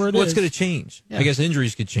spread stays where it is. What's going to change? Yeah. I guess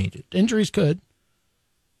injuries could change it. Injuries could.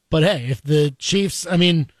 But hey, if the Chiefs, I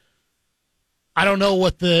mean, I don't know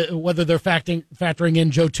whether they're factoring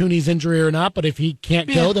in Joe Tooney's injury or not, but if he can't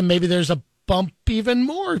go, then maybe there's a bump even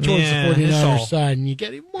more towards the 49ers side, and you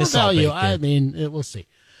get even more value. I mean, we'll see.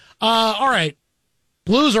 All right.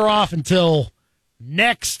 Blues are off until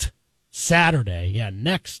next Saturday. Yeah,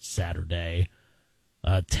 next Saturday.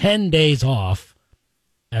 10 days off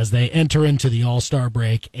as they enter into the All-Star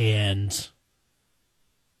break. And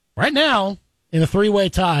right now, in a 3-way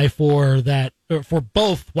tie for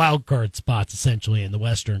both wild card spots, essentially, in the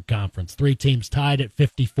Western Conference. 3 teams tied at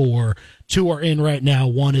 54. 2 are in right now.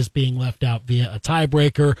 1 is being left out via a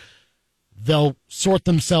tiebreaker. They'll sort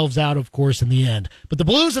themselves out, of course, in the end. But the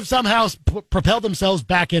Blues have somehow propelled themselves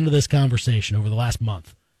back into this conversation over the last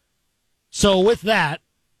month. So with that,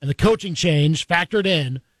 and the coaching change factored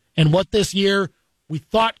in, and what this year we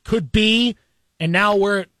thought could be, and now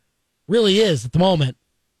where it really is at the moment,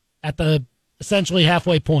 at the essentially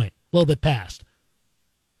halfway point, a little bit past.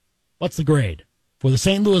 What's the grade for the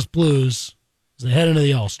St. Louis Blues as they head into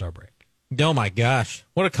the All-Star break? Oh, my gosh.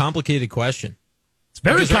 What a complicated question. It's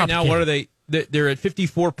very complicated. Right now, what are they? They're at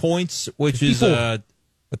 54 points, which 54. Is a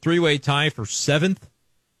 3-way tie for 7th.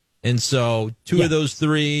 And so 2 of those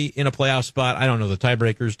 3 in a playoff spot. I don't know. The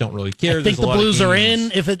tiebreakers don't really care. I think the Blues are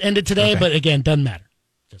in if it ended today, but again, doesn't matter.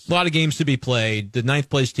 A lot of games to be played. The 9th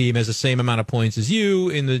place team has the same amount of points as you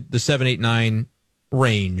in the 7, 8, 9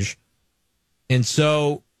 range. And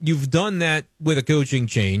so you've done that with a coaching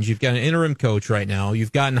change. You've got an interim coach right now.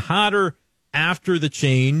 You've gotten hotter after the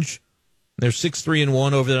change. They're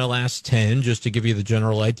 6-3-1 over their last 10, just to give you the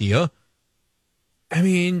general idea. I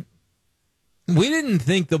mean, we didn't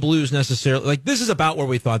think the Blues necessarily, like, this is about where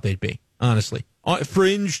we thought they'd be, honestly.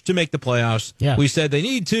 Fringe to make the playoffs. Yeah. We said they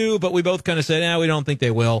need to, but we both kind of said, we don't think they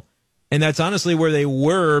will. And that's honestly where they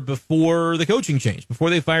were before the coaching change. Before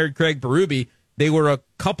they fired Craig Berube, they were a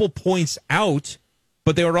couple points out,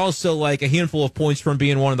 but they were also like a handful of points from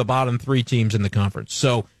being one of the bottom 3 teams in the conference.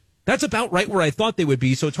 So that's about right where I thought they would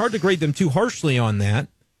be. So it's hard to grade them too harshly on that.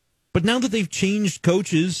 But now that they've changed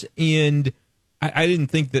coaches, and I didn't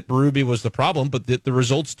think that Berube was the problem, but that the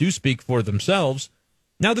results do speak for themselves.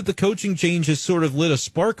 Now that the coaching change has sort of lit a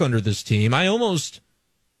spark under this team,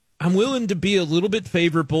 I'm willing to be a little bit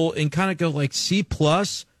favorable and kind of go like C+,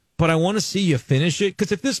 but I want to see you finish it.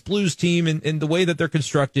 Because if this Blues team and the way that they're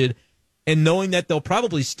constructed, and knowing that they'll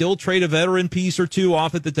probably still trade a veteran piece or 2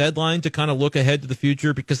 off at the deadline to kind of look ahead to the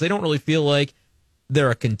future, because they don't really feel like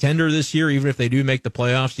they're a contender this year, even if they do make the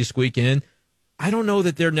playoffs, you squeak in. I don't know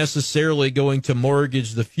that they're necessarily going to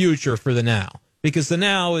mortgage the future for the now, because the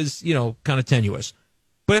now is, kind of tenuous.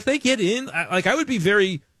 But if they get in, I would be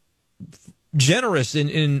very generous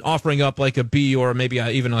in offering up like a B or maybe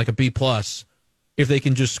even like a B+ if they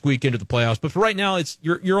can just squeak into the playoffs. But for right now,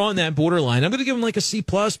 you're on that borderline. I'm going to give them like a C+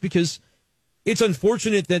 because it's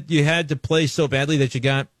unfortunate that you had to play so badly that you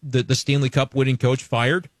got the Stanley Cup winning coach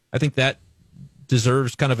fired. I think that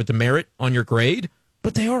deserves kind of a demerit on your grade.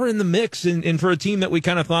 But they are in the mix, and for a team that we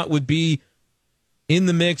kind of thought would be in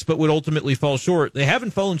the mix but would ultimately fall short, they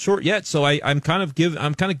haven't fallen short yet. So I'm kind of giving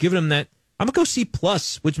them that. I'm gonna go C+,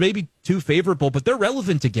 which may be too favorable, but they're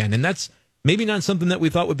relevant again, and that's maybe not something that we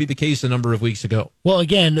thought would be the case a number of weeks ago. Well,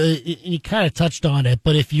 again, you kind of touched on it,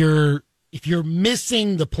 but if you're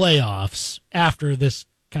missing the playoffs after this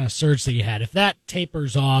kind of surge that you had, if that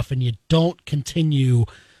tapers off and you don't continue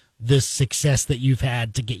this success that you've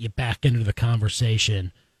had to get you back into the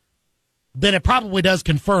conversation, then it probably does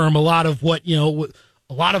confirm a lot of what, a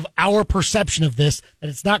a lot of our perception of this, that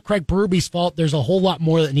it's not Craig Berube's fault. There's a whole lot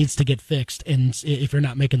more that needs to get fixed, and if you're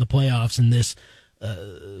not making the playoffs in this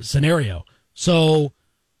scenario. So,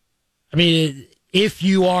 I mean, if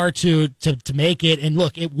you are to make it, and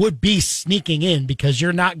look, it would be sneaking in because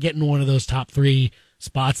you're not getting one of those top 3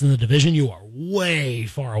 spots in the division. You are way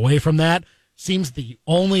far away from that. Seems the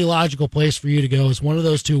only logical place for you to go is one of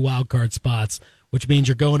those 2 wild card spots, which means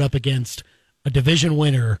you're going up against a division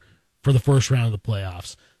winner for the first round of the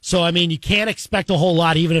playoffs. So, I mean, you can't expect a whole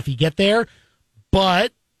lot even if you get there.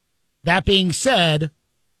 But that being said,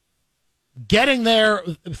 getting there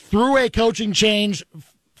through a coaching change,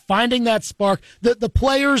 finding that spark, the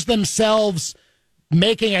players themselves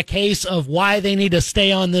making a case of why they need to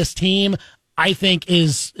stay on this team, I think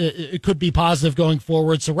it could be positive going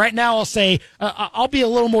forward. So right now I'll say, I'll be a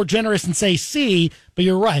little more generous and say C, but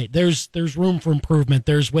you're right. There's room for improvement.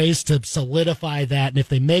 There's ways to solidify that. And if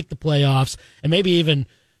they make the playoffs and maybe even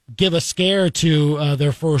give a scare to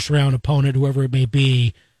their first round opponent, whoever it may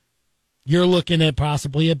be, you're looking at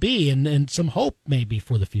possibly a B and some hope maybe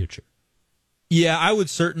for the future. Yeah, I would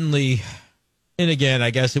certainly, and again, I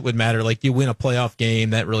guess it would matter. Like, you win a playoff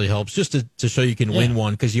game, that really helps just to show you can win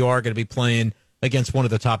one, because you are going to be playing against one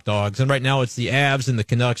of the top dogs. And right now it's the Avs and the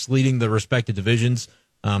Canucks leading the respective divisions.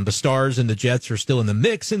 The Stars and the Jets are still in the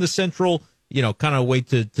mix in the Central. Kind of wait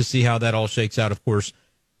to see how that all shakes out, of course.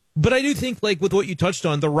 But I do think, like with what you touched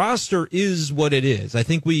on, the roster is what it is. I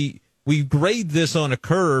think we grade this on a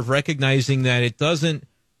curve, recognizing that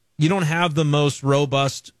you don't have the most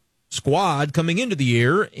robust squad coming into the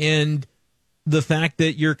year, and the fact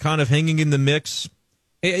that you're kind of hanging in the mix,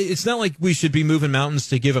 it's not like we should be moving mountains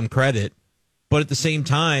to give them credit, but at the same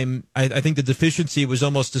time, I think the deficiency was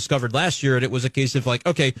almost discovered last year, and it was a case of like,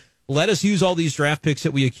 okay, let us use all these draft picks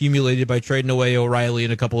that we accumulated by trading away O'Reilly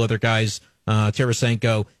and a couple other guys,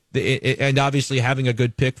 Tarasenko, and obviously having a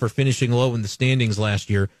good pick for finishing low in the standings last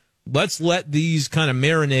year. Let's let these kind of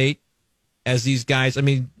marinate as these guys. I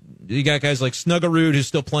mean, you got guys like Snuggerud, who's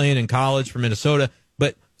still playing in college for Minnesota,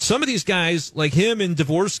 but some of these guys like him and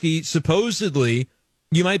Dvorsky, supposedly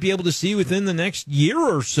you might be able to see within the next year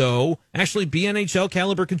or so actually be NHL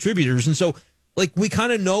caliber contributors. And so, like, we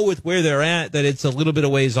kind of know with where they're at that it's a little bit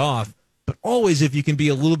of ways off, but always if you can be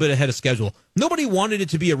a little bit ahead of schedule. Nobody wanted it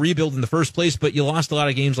to be a rebuild in the first place, but you lost a lot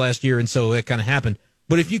of games last year, and so it kind of happened.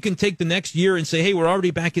 But if you can take the next year and say, hey, we're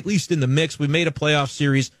already back at least in the mix, we made a playoff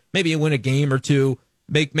series, maybe you win a game or two,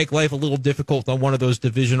 make life a little difficult on one of those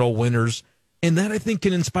divisional winners. And that, I think,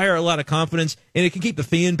 can inspire a lot of confidence, and it can keep the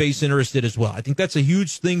fan base interested as well. I think that's a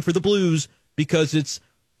huge thing for the Blues, because it's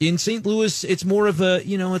in St. Louis, it's more of a,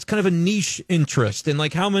 it's kind of a niche interest. And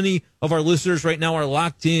like, how many of our listeners right now are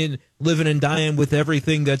locked in, living and dying with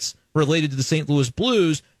everything that's related to the St. Louis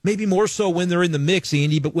Blues? Maybe more so when they're in the mix,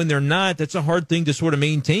 Andy, but when they're not, that's a hard thing to sort of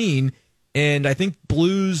maintain. And I think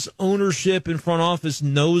Blues ownership and front office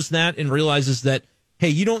knows that and realizes that, hey,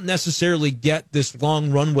 you don't necessarily get this long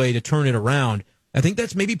runway to turn it around. I think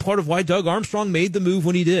that's maybe part of why Doug Armstrong made the move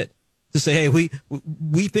when he did, to say, hey,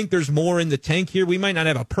 we think there's more in the tank here. We might not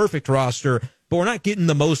have a perfect roster, but we're not getting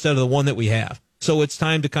the most out of the one that we have. So it's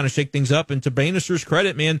time to kind of shake things up. And to Bannister's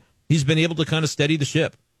credit, man, he's been able to kind of steady the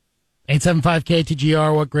ship. 875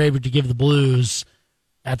 KTGR, what grade would you give the Blues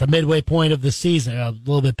at the midway point of the season? A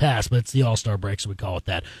little bit past, but it's the All-Star break, so we call it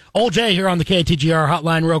that. Old Jay here on the KTGR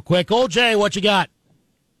hotline real quick. Old Jay, what you got?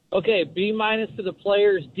 Okay, B- for the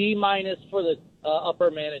players, D- for the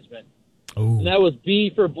upper management. Ooh. And that was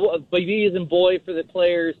B as in boy for the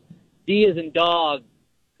players, D as in dog,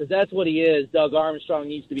 because that's what he is. Doug Armstrong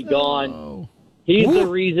needs to be gone. Oh. He's the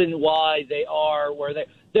reason why they are where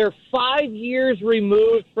they're 5 years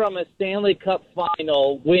removed from a Stanley Cup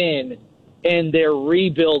final win, and they're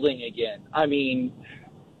rebuilding again. I mean,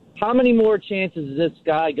 how many more chances is this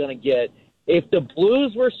guy going to get? If the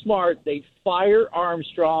Blues were smart, they'd fire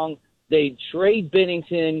Armstrong, they'd trade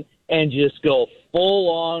Binnington, and just go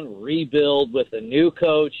full-on rebuild with a new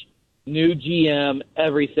coach, new GM,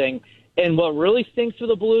 everything. And what really stinks for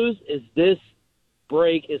the Blues is this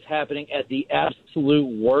break is happening at the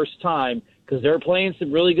absolute worst time, because they're playing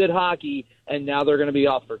some really good hockey, and now they're going to be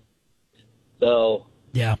offered. So,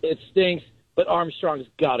 yeah, it stinks. But Armstrong's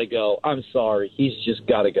got to go. I'm sorry. He's just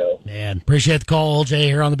got to go. Man, appreciate the call, Jay,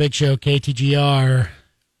 here on the Big Show, KTGR.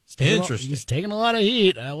 Interesting. He's taking a lot of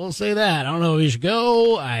heat. I will say that. I don't know if he should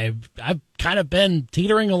go. I've kind of been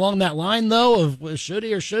teetering along that line, though, of should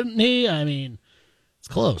he or shouldn't he? I mean, it's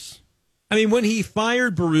close. I mean, when he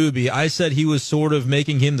fired Berube, I said he was sort of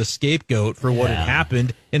making him the scapegoat for what had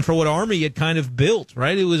happened and for what Army had kind of built,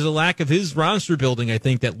 right? It was a lack of his roster building, I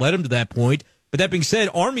think, that led him to that point. But that being said,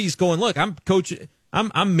 Army's going, look, I'm coaching.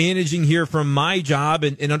 I'm managing here from my job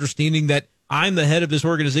and understanding that I'm the head of this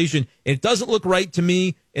organization. And it doesn't look right to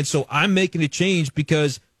me, and so I'm making a change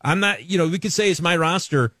because I'm not. We could say it's my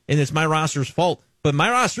roster and it's my roster's fault, but my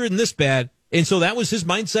roster isn't this bad. And so that was his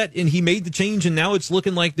mindset, and he made the change, and now it's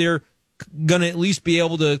looking like they're going to at least be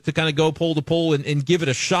able to kind of go pole to pole and give it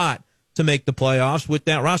a shot to make the playoffs with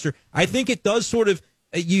that roster. I think it does sort of,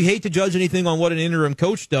 you hate to judge anything on what an interim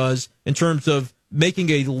coach does in terms of making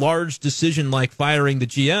a large decision like firing the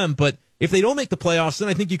GM, but if they don't make the playoffs, then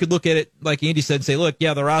I think you could look at it, like Andy said, and say, look,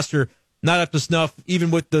 yeah, the roster not up to snuff,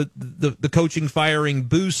 even with the coaching firing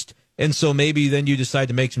boost, and so maybe then you decide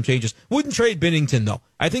to make some changes. Wouldn't trade Binnington, though.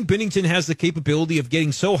 I think Binnington has the capability of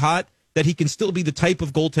getting so hot that he can still be the type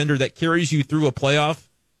of goaltender that carries you through a playoff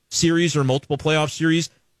series or multiple playoff series,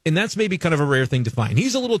 and that's maybe kind of a rare thing to find.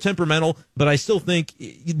 He's a little temperamental, but I still think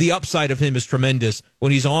the upside of him is tremendous.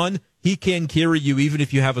 When he's on, he can carry you even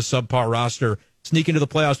if you have a subpar roster. Sneak into the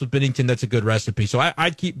playoffs with Binnington, that's a good recipe. So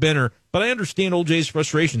I'd keep Benner, but I understand Old Jay's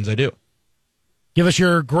frustrations. I do. Give us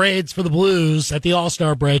your grades for the Blues at the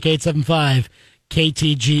All-Star break,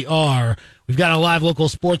 875-KTGR. We've got a live local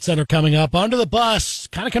sports center coming up. Under the bus,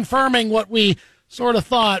 kind of confirming what we sort of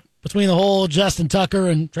thought between the whole Justin Tucker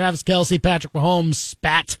and Travis Kelce, Patrick Mahomes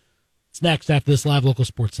spat. It's next after this live local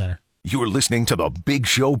sports center. You're listening to the Big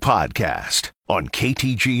Show podcast on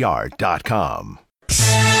KTGR.com.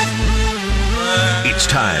 It's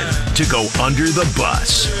time to go under the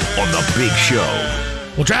bus on the Big Show.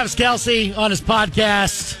 Well, Travis Kelce on his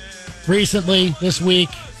podcast recently this week,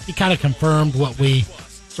 he kind of confirmed what we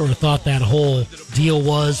sort of thought that whole deal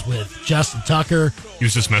was with Justin Tucker. He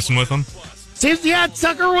was just messing with him? Seems, yeah,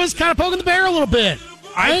 Tucker was kind of poking the bear a little bit.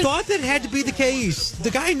 I thought that had to be the case.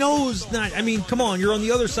 The guy knows not. I mean, come on, you're on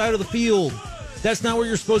the other side of the field. That's not where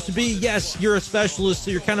you're supposed to be. Yes, you're a specialist,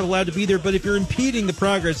 so you're kind of allowed to be there. But if you're impeding the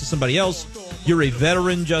progress of somebody else, you're a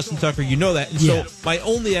veteran, Justin Tucker. You know that. And so my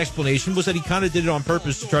only explanation was that he kind of did it on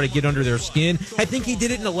purpose to try to get under their skin. I think he did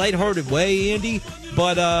it in a lighthearted way, Andy.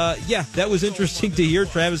 But, yeah, that was interesting to hear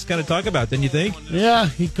Travis kind of talk about, didn't you think? Yeah,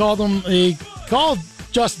 he called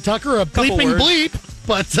Justin Tucker a bleeping bleep.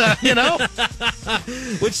 But,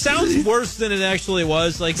 which sounds worse than it actually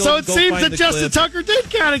was. Like, so it seems that Justin Tucker did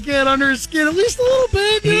kind of get under his skin at least a little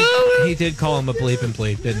bit. He did call him a bleep and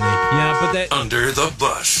bleep, didn't he? Yeah, but that Under the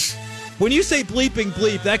bus. When you say bleeping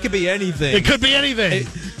bleep, that could be anything. It could be anything.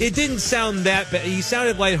 It didn't sound that bad. He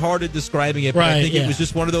sounded lighthearted describing it, but right, I think it was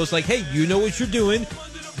just one of those like, hey, you know what you're doing.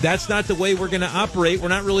 That's not the way we're going to operate. We're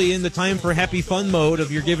not really in the time for happy fun mode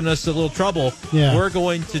of you're giving us a little trouble. Yeah. We're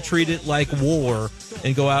going to treat it like war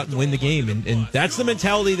and go out and win the game. And that's the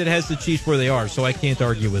mentality that has the Chiefs where they are, so I can't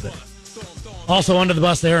argue with it. Also under the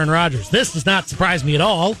bus, Aaron Rodgers. This does not surprise me at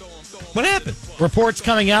all. What happened? Reports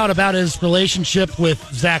coming out about his relationship with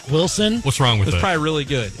Zach Wilson. What's wrong with it? It's probably really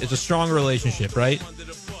good. It's a strong relationship, right?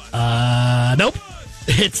 Nope.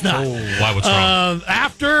 It's not. Oh, why? What's wrong?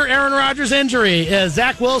 After Aaron Rodgers' injury,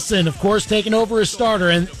 Zach Wilson, of course, taking over as starter.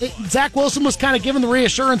 And Zach Wilson was kind of given the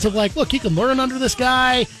reassurance of like, look, he can learn under this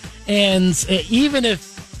guy. And even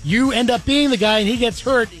if you end up being the guy and he gets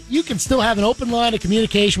hurt, you can still have an open line of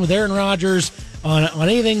communication with Aaron Rodgers on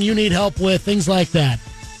anything you need help with, things like that.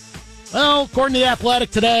 Well, according to The Athletic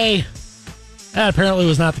today, that apparently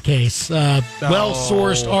was not the case.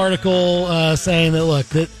 Well-sourced article saying that, look,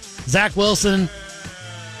 that Zach Wilson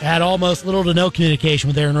had almost little to no communication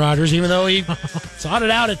with Aaron Rodgers, even though he sought it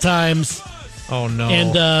out at times. Oh, no.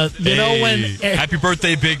 And, know, when... Happy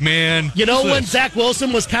birthday, big man. You know when Zach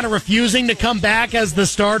Wilson was kind of refusing to come back as the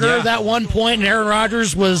starter at that one point, and Aaron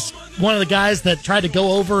Rodgers was one of the guys that tried to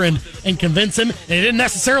go over and convince him, and it didn't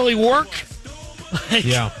necessarily work?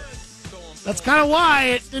 Yeah. That's kind of why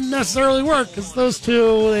it didn't necessarily work, because those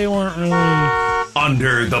two, they weren't really...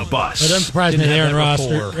 Under the bus. It doesn't surprise me that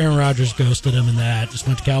Aaron Rodgers ghosted him in that. Just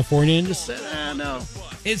went to California and just said, no.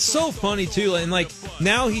 It's so funny, too. And, like,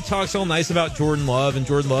 now he talks all nice about Jordan Love, and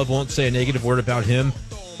Jordan Love won't say a negative word about him.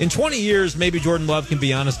 In 20 years, maybe Jordan Love can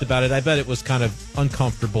be honest about it. I bet it was kind of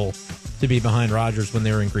uncomfortable to be behind Rodgers when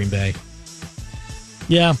they were in Green Bay.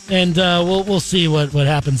 Yeah, and we'll see what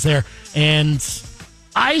happens there. And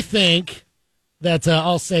I think that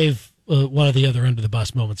I'll save one of the other under the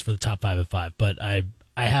bus moments for the top 5 at 5. But I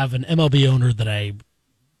have an MLB owner that I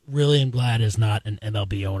really am glad is not an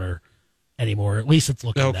MLB owner anymore. At least it's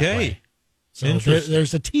looking that way. So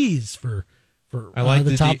there's a tease for I like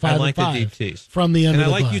the top 5 I like at 5 the deep tease from the under the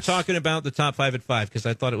bus. And I like you talking about the top 5 at 5 because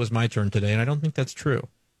I thought it was my turn today, and I don't think that's true.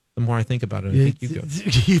 The more I think about it, I think you go.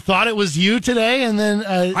 You thought it was you today, and then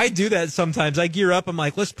I do that sometimes. I gear up. I'm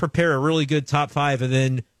like, let's prepare a really good top 5, and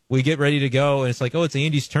then we get ready to go, and it's like, oh, it's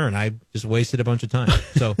Andy's turn. I just wasted a bunch of time.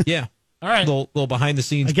 So, yeah. All right. Little behind the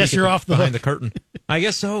scenes. I guess you're off the behind hook. the curtain. I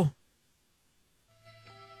guess so.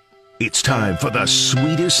 It's time for the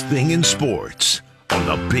sweetest thing in sports on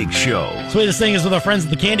The Big Show. Sweetest thing is with our friends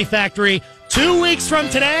at the Candy Factory. 2 weeks from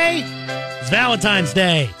today, it's Valentine's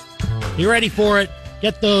Day. You ready for it?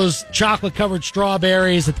 Get those chocolate-covered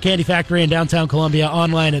strawberries at the Candy Factory in downtown Columbia,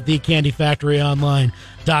 online at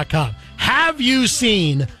thecandyfactoryonline.com. Have you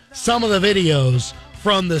seen some of the videos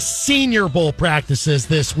from the Senior Bowl practices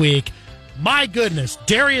this week? My goodness,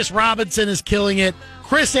 Darius Robinson is killing it.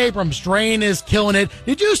 Chris Abrams-Drain is killing it.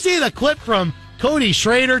 Did you see the clip from Cody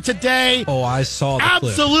Schrader today? Oh, I saw the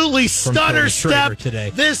Absolutely clip stunner step today.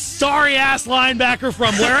 This sorry-ass linebacker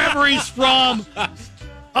from wherever he's from.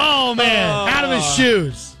 Oh, man, out of his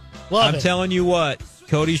shoes. Love I'm telling you what,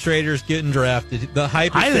 Cody Schrader's getting drafted. The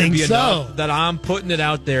hype is going to be enough that I'm putting it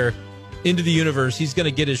out there into the universe. He's going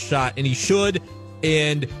to get his shot, and he should.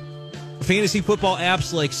 And fantasy football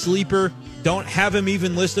apps like Sleeper don't have him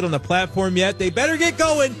even listed on the platform yet. They better get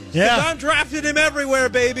going. Yeah. I'm drafting him everywhere,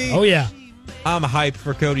 baby. Oh, yeah. I'm hyped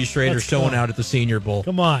for Cody Schrader showing out at the Senior Bowl.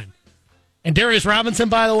 Come on. And Darius Robinson,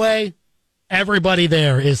 by the way, everybody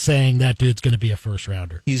there is saying that dude's going to be a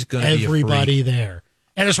first-rounder. He's going to be a freak. Everybody there.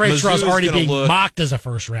 Ennis Rakestraw already being mocked as a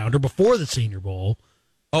first-rounder before the Senior Bowl.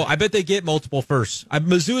 Oh, I bet they get multiple firsts.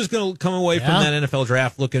 Mizzou is going to come away from that NFL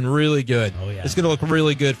draft looking really good. Oh, yeah. It's going to look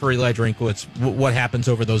really good for Eli Drinkowitz, what happens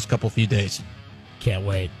over those few days. Can't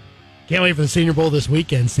wait. Can't wait for the Senior Bowl this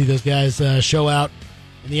weekend. See those guys show out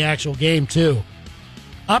in the actual game, too.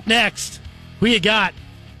 Up next, who you got?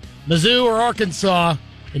 Mizzou or Arkansas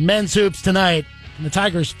in men's hoops tonight? And the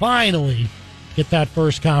Tigers finally get that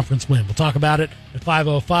first conference win. We'll talk about it at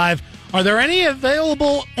 5:05. Are there any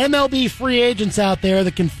available MLB free agents out there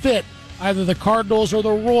that can fit either the Cardinals or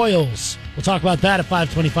the Royals? We'll talk about that at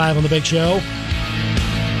 5:25 on The Big Show.